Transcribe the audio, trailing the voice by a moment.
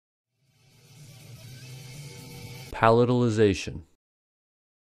Palatalization.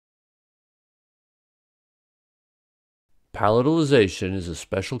 Palatalization is a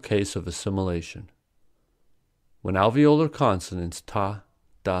special case of assimilation. When alveolar consonants ta,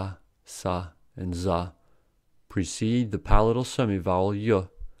 da, sa, and za precede the palatal semivowel y,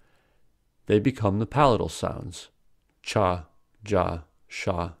 they become the palatal sounds, cha, ja,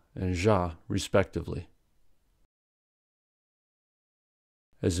 sha, and ja, respectively.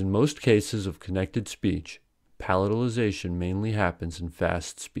 As in most cases of connected speech, palatalization mainly happens in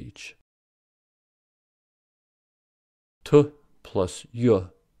fast speech. T plus y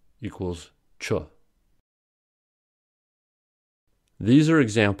equals ch. These are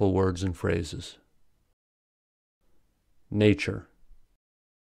example words and phrases. Nature,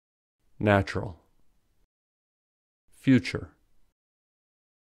 natural, future,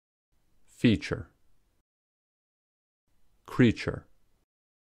 feature, creature.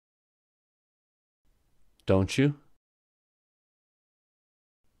 Don't you?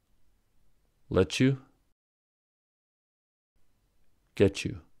 Let you? Get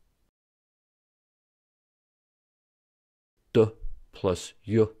you. D plus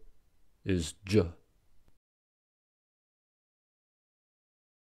y is j.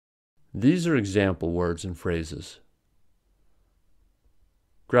 These are example words and phrases.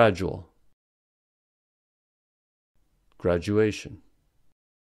 Gradual, graduation,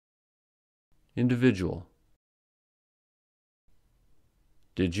 individual.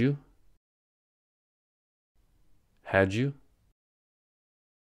 Did you? Had you?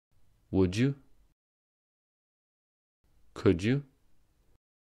 Would you? Could you?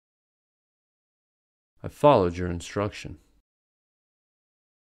 I followed your instruction.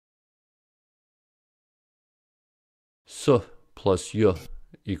 S plus y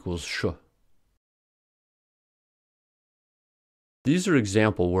equals sh. These are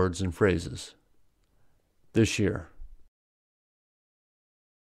example words and phrases. This year.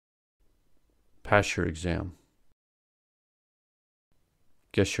 Pass your exam.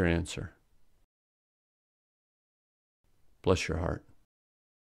 Guess your answer. Bless your heart.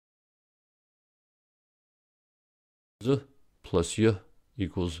 Z plus y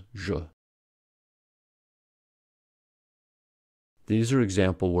equals j. These are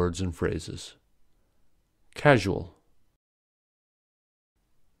example words and phrases. Casual,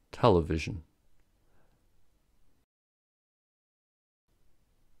 television,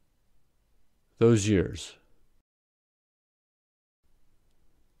 those years,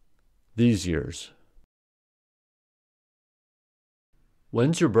 these years.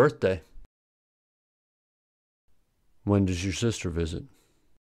 When's your birthday? When does your sister visit?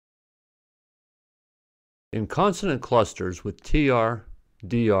 In consonant clusters with TR,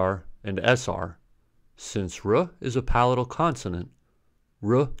 DR, and SR, since R is a palatal consonant,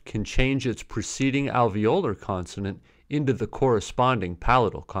 R can change its preceding alveolar consonant into the corresponding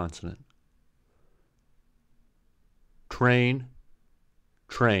palatal consonant. Train,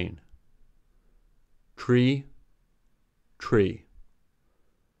 train. Tree, tree.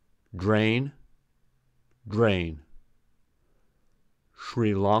 Drain, drain.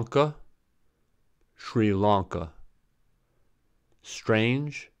 Sri Lanka, Sri Lanka.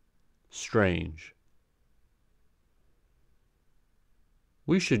 Strange, strange.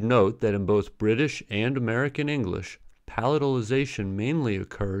 We should note that in both British and American English, palatalization mainly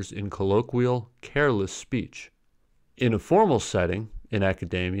occurs in colloquial, careless speech. In a formal setting, in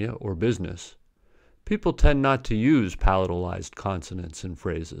academia or business, people tend not to use palatalized consonants in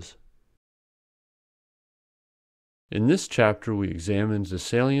phrases. In this chapter, we examined the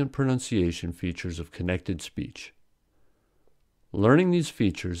salient pronunciation features of connected speech. Learning these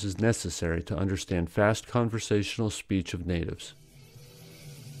features is necessary to understand fast conversational speech of natives.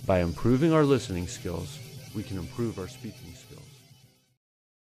 By improving our listening skills, we can improve our speaking skills.